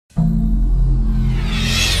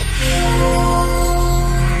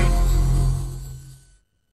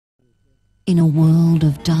In a world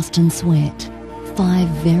of dust and sweat, 5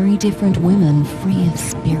 very different women, free of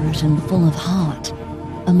spirit and full of heart,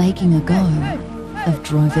 are making a go of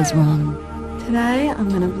Drover's Run. Today I'm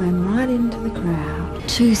going to blend right into the crowd.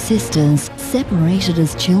 2 sisters, separated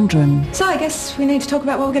as children, So I guess we need to talk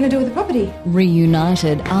about what we're going to do with the property.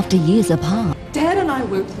 reunited after years apart. Dad and I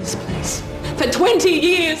worked this place for 20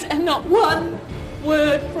 years and not one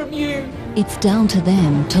word from you. It's down to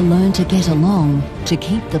them to learn to get along, to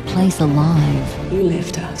keep the place alive. You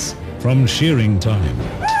left us. From shearing time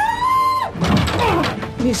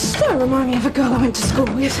You so remind me of a girl I went to school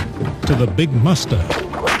with. to the big muster,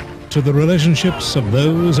 to the relationships of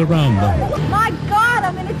those around them. My God,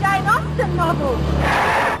 I'm in a Jane Austen novel.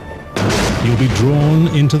 You'll be drawn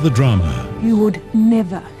into the drama. You would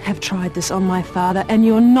never have tried this on my father, and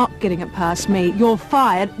you're not getting it past me. You're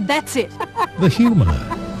fired. That's it. The humour,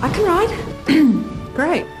 I can ride.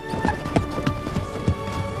 Great.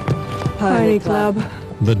 Pony Club.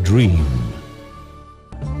 the dream.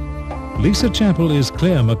 Lisa Chappell is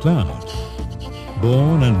Claire McLeod.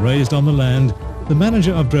 Born and raised on the land, the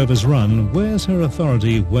manager of Drover's Run wears her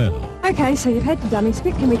authority well. Okay, so you've had your dummy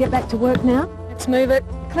spit. Can we get back to work now? Let's move it.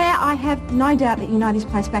 Claire, I have no doubt that you know this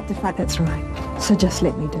place back to front. That's right. So just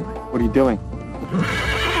let me do it. What are you doing?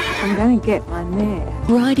 I'm going to get my mare.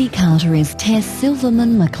 Bridie Carter is Tess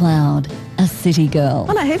Silverman McLeod, a city girl.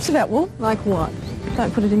 I know heaps about wool. Like what?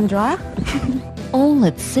 Don't put it in the dryer. All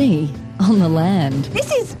at sea, on the land.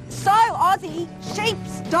 This is so Aussie.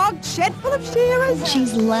 Sheep's dog shed full of shearers.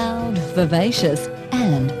 She's loud, vivacious,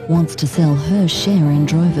 and wants to sell her share in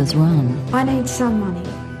Drover's Run. I need some money.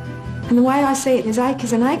 And the way I see it, there's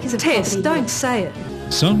acres and acres of Tess, property. don't say it.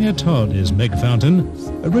 Sonia Todd is Meg Fountain,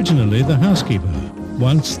 originally the housekeeper,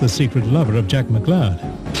 once the secret lover of Jack McLeod.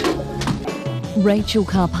 Rachel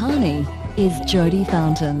Carpani is Jodie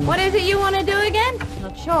Fountain. What is it you want to do again?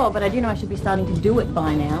 Not sure, but I do know I should be starting to do it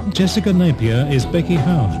by now. Jessica Napier is Becky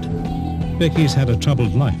Howard. Becky's had a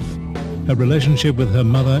troubled life. Her relationship with her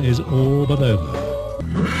mother is all but over.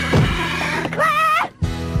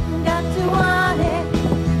 Got to want it.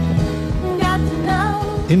 Got to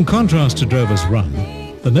know. In contrast to Drover's Run,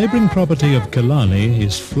 the neighbouring property of Killarney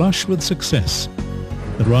is flush with success.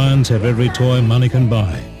 The Ryans have every toy money can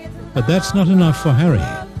buy. But that's not enough for Harry.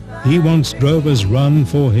 He wants Drover's Run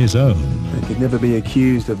for his own. You could never be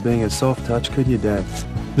accused of being a soft touch, could you, Dad?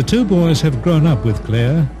 The 2 boys have grown up with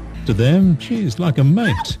Claire. To them, she's like a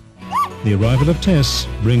mate. The arrival of Tess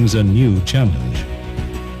brings a new challenge.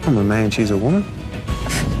 I'm a man, she's a woman.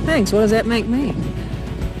 Thanks. What does that make me?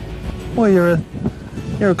 Well, you're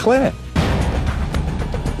a Claire.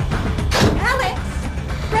 Alex,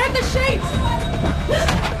 grab the sheets.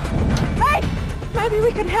 Hey, maybe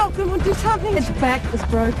we could help them or do something. Its back is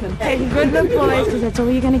broken. Hey, good look, boys, because that's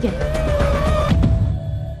all you're going to get.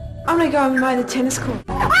 I'm going to go and mow the tennis court.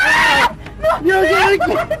 You're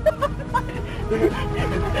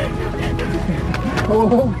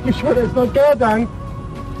Oh, you sure that's not go down?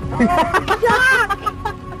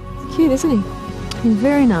 Cute, isn't he? He's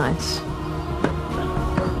very nice.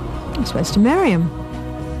 I'm supposed to marry him.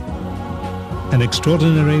 An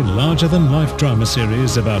extraordinary, larger-than-life drama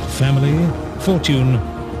series about family, fortune,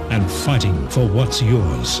 and fighting for what's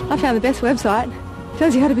yours. I found the best website.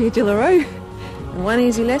 Tells you how to be a Jillaroo. And one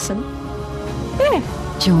easy lesson. Yeah.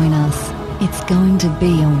 Join us. It's going to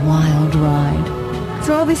be a wild ride.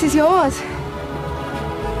 So all this is yours.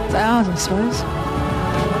 It's ours, I suppose.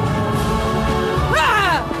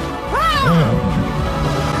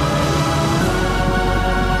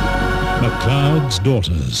 McLeod's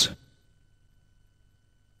Daughters.